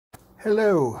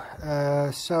Hello.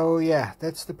 So yeah,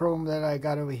 that's the problem that I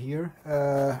got over here.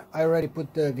 I already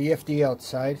put the VFD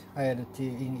outside. I had it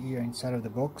in here inside of the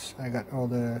box. I got all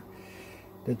the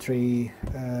three.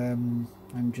 I'm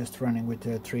just running with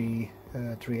the three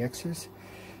axes.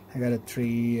 I got a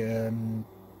three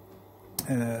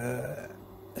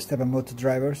stepper motor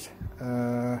drivers,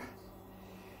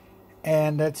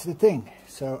 and that's the thing.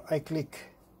 So I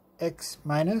click X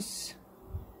minus,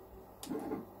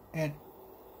 and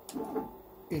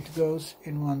it goes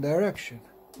in one direction.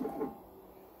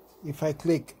 If I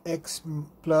click X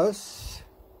plus,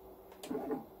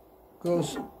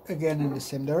 goes again in the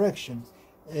same direction.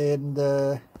 And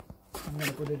I'm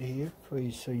gonna put it here for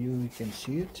you so you can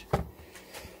see it.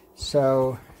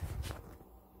 So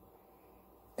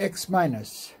X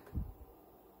minus,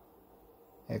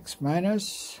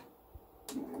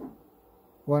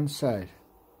 one side,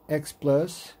 X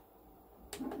plus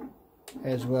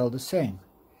as well, the same.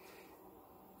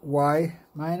 Y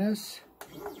minus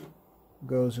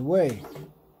goes away,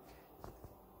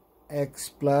 X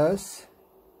plus,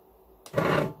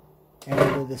 and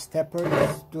the stepper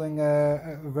is doing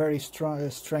a very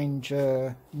strange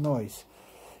noise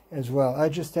as well. I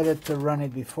just had it to run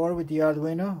it before with the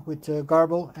Arduino with the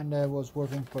Garble, and it was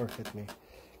working perfectly.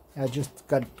 I just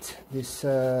got this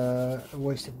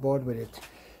wasted board with it.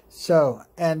 So,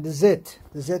 and the Z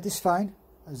is fine.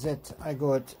 Z, I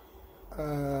got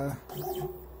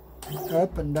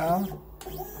up and down,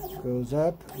 goes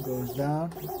up, goes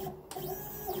down.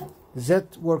 Z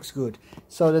works good.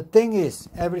 So the thing is,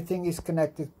 everything is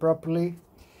connected properly.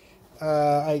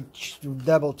 I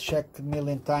double checked a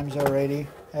million times already.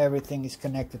 Everything is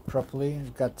connected properly.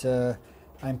 I've got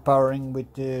I'm powering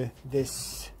with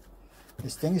this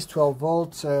thing is 12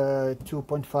 volts,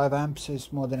 2.5 amps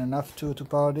is more than enough to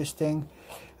power this thing.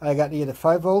 I got here the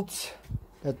 5 volts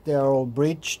that they are all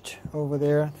breached over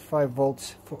there. 5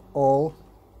 volts for all.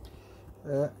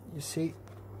 You see,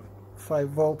 5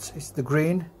 volts is the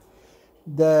green.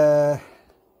 The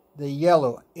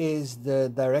yellow is the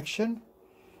direction.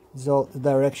 It's all the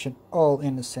direction, all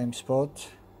in the same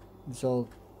spot. It's all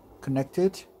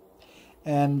connected.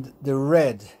 And the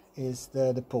red is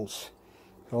the pulse.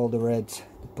 All the reds,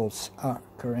 the pulse are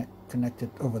connected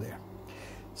over there.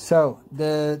 So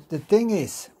the thing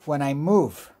is, when I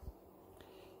move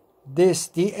this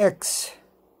DX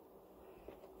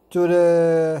to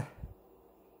the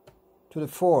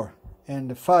 4 and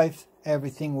the 5,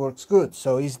 everything works good.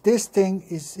 So is this thing,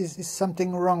 is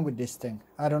something wrong with this thing?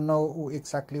 I don't know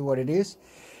exactly what it is.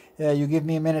 You give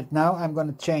me a minute now. I'm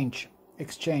going to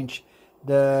exchange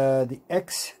the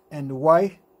X and the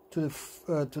Y to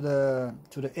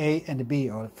the A and the B,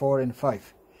 or 4 and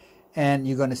 5, and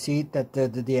you're going to see that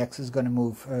the X is going to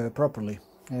move properly.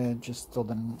 Just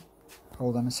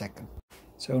hold on a second.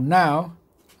 So now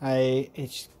I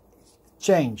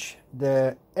change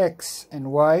the X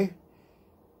and Y.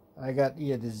 I got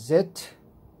here the Z,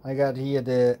 I got here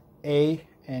the A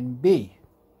and B.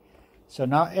 So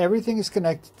now everything is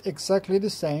connected exactly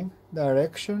the same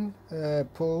direction,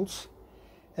 pulse,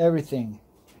 everything.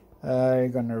 I'm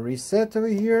gonna reset over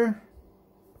here,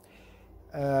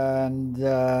 and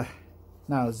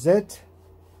now Z,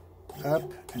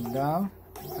 up and down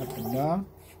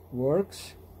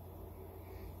works.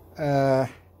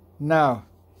 Now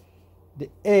the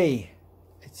A,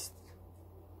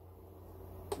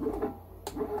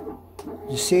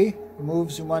 you see,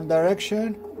 moves in one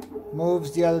direction,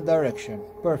 moves the other direction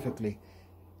perfectly.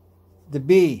 The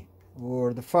B,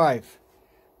 or the 5,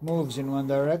 moves in one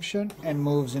direction and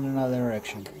moves in another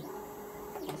direction.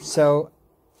 So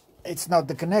it's not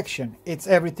the connection, it's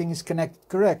everything is connected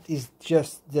correct. It's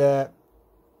just the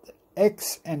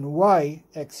X and Y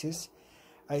axis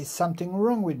is something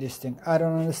wrong with this thing. I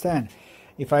don't understand.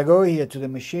 If I go here to the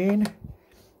machine,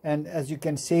 and as you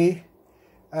can see,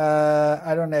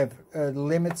 I don't have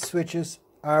limit switches,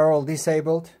 are all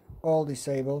disabled,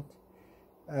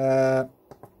 the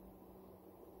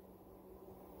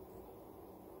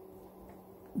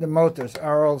motors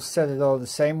are all set it all the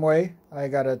same way. I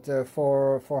got it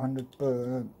 400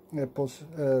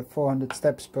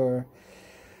 steps per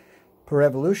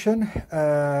revolution.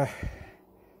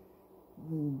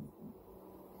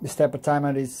 The stepper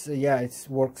timer is it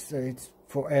works. It's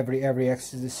for every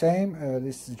axis the same.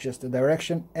 This is just the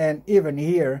direction, and even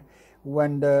here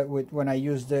when I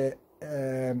use the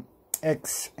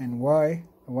X and Y,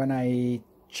 when I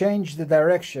change the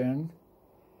direction,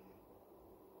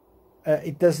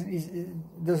 it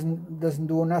doesn't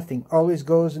do nothing. Always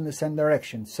goes in the same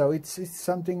direction. So it's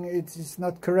something. It's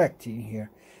not correct in here.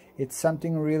 It's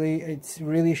something really. It's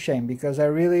really a shame, because I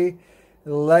really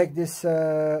like this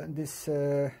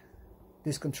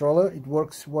this controller. It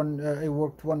works I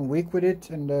worked 1 week with it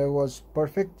and was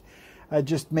perfect. I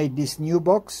just made this new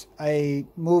box. I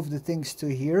moved the things to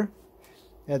here.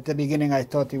 At the beginning I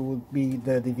thought it would be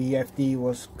the VFD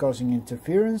was causing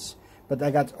interference, but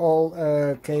I got all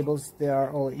cables. They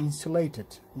are all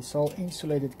insulated. It's all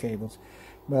insulated cables.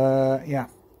 Yeah,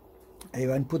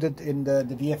 I put it in the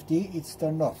VFD. It's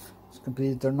turned off. It's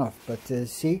completely turned off. But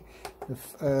see,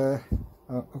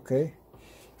 okay,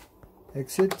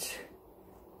 exit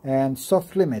and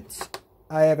soft limits.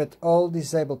 I have it all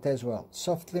disabled as well.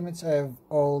 Soft limits I have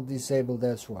all disabled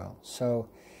as well. So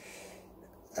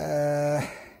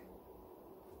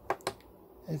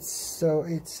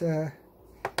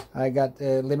I got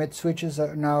limit switches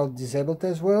are now disabled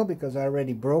as well, because I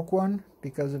already broke one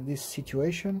because of this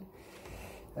situation.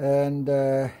 And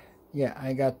yeah,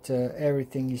 I got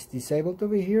everything is disabled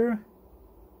over here.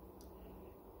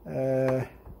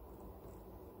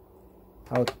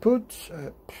 Output,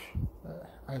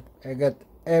 I got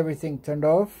everything turned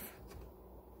off.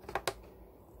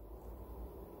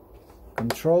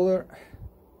 Controller,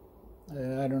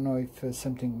 I don't know if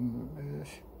something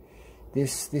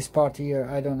this part here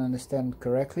I don't understand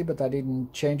correctly, but I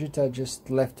didn't change it. I just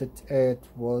left it as it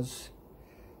was,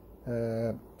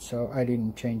 so I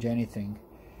didn't change anything.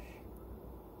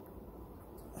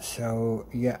 So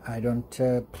yeah, I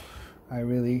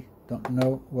really don't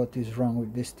know what is wrong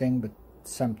with this thing, but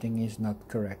something is not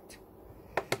correct.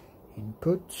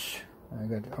 Inputs, I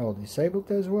got all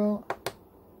disabled as well.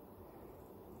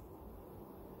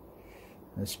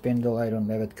 The spindle, I don't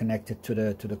have it connected to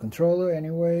the controller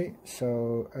anyway.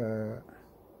 So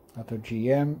auto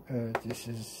GM, this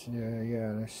is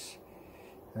yeah, this,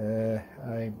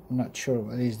 I'm not sure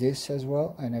what is this as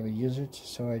well. I never use it,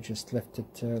 so I just left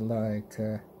it like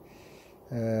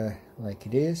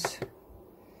it is.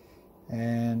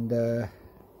 And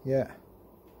yeah,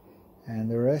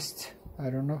 and the rest I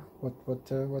don't know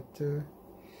what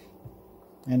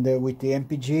and with the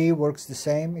MPG works the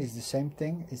same, is the same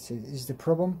thing. Is the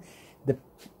problem.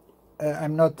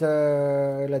 I'm not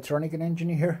electronic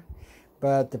engineer,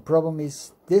 but the problem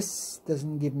is this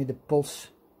doesn't give me the pulse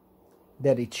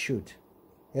that it should.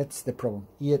 That's the problem.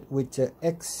 Yet with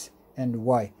X and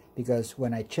Y, because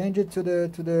when I change it to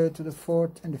the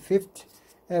fourth and the fifth,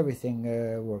 everything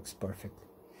works perfect.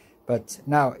 But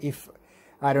now if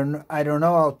I don't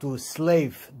know how to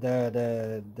slave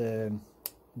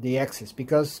the axis,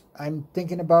 because I'm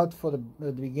thinking about for the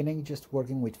beginning just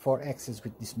working with 4 axes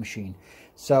with this machine.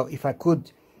 So if I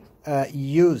could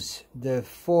use the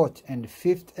 4th and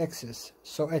 5th axis,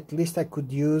 so at least I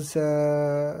could use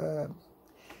a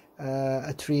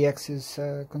 3-axis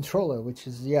controller, which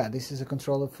is, yeah, this is a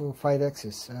controller for 5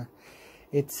 axis.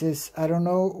 It is, I don't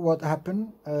know what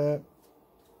happened.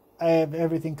 I have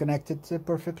everything connected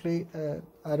perfectly.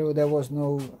 There was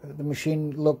no, the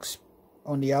machine looks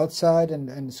on the outside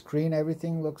and the screen,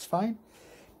 everything looks fine.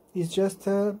 It's just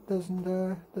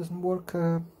doesn't work.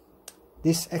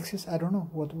 This axis, I don't know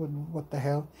what the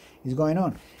hell is going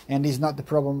on. And it's not the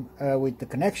problem with the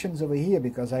connections over here,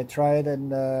 because I tried,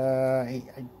 and I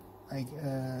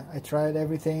tried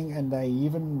everything, and I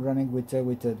even running with the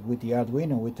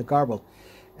Arduino, with the Garble,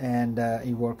 and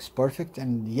it works perfect.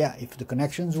 And yeah, if the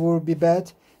connections would be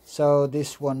bad, so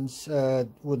this ones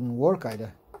wouldn't work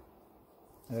either.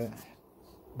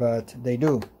 But they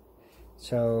do.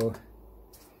 So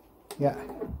yeah,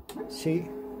 see,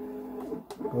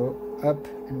 go up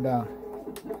and down.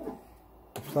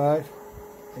 5,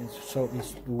 and so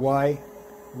it's the Y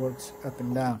works up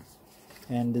and down,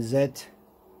 and the Z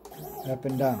up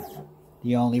and down.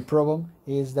 The only problem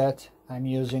is that I'm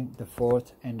using the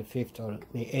 4th and the 5th, or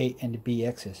the A and the B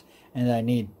axis, and I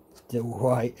need the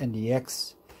Y and the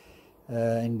X,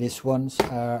 and these ones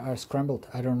are scrambled.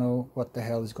 I don't know what the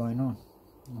hell is going on.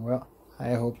 Well,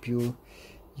 I hope you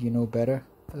know better,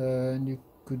 and you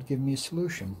could give me a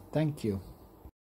solution. Thank you.